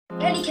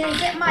Eddie, can I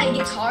get my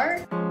guitar?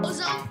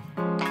 Bozo,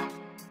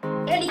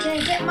 Eddie, can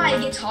I get my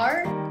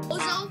guitar?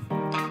 Bozo,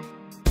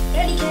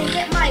 Eddie, can I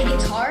get my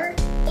guitar?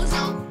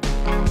 Bozo,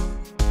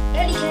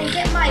 Eddie, can I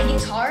get my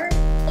guitar?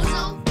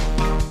 Bozo,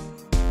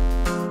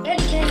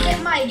 Eddie, can I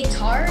get my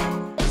guitar?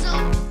 Bozo.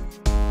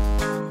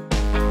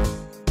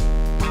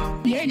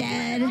 You're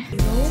dead.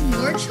 No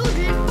more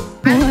children.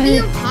 I'm the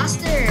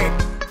imposter.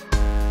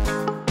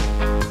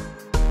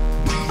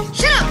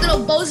 Shut up,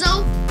 little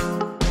bozo.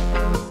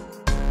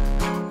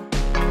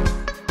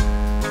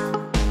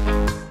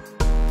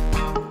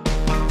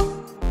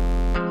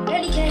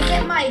 Eddie, can I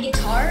get my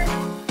guitar?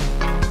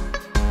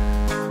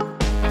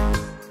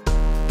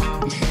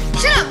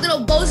 Shut up,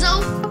 little bozo.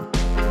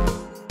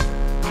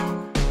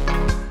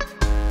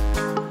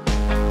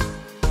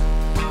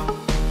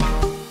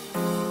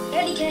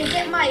 Eddie, can I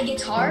get my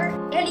guitar?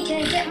 Eddie,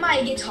 can I get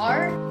my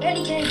guitar?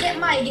 Eddie, can I get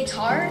my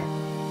guitar?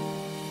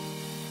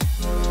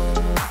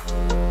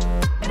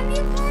 I'm the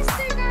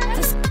imposter,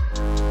 guys.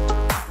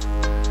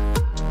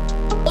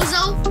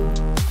 Bozo.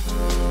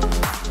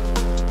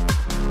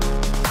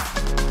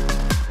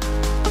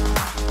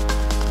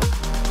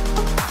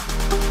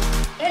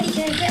 Eddie,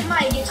 can I get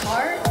my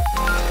guitar?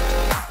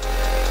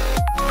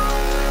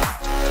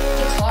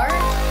 Guitar?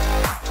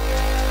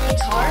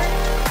 Guitar?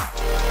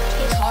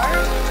 Guitar?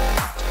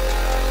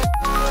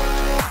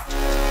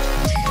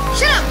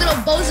 Shut up, little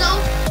bozo.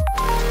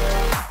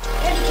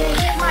 Eddie, can I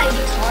get my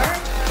guitar?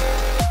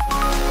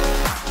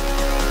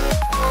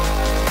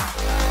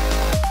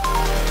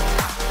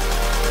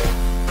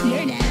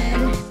 You're dead.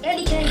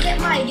 Eddie, can I get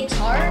my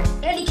guitar?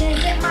 Eddie, can I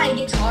get my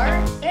guitar?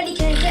 Eddie,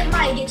 can I get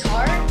my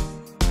guitar?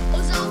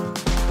 Bozo.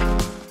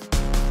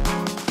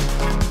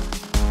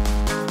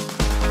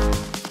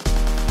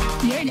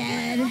 You're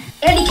dead.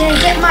 Eddie, can I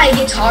get my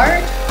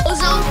guitar?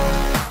 Bozo.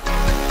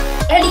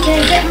 Eddie, can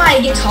I get my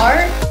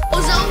guitar?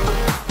 Bozo.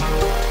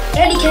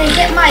 Eddie, can I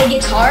get my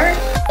guitar?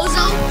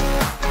 Bozo.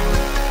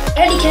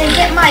 Eddie, can I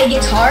get my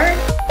guitar?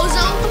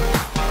 Bozo.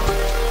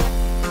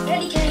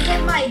 Eddie, can I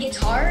get my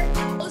guitar?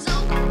 Bozo.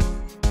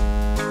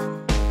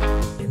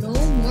 No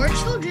more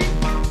children.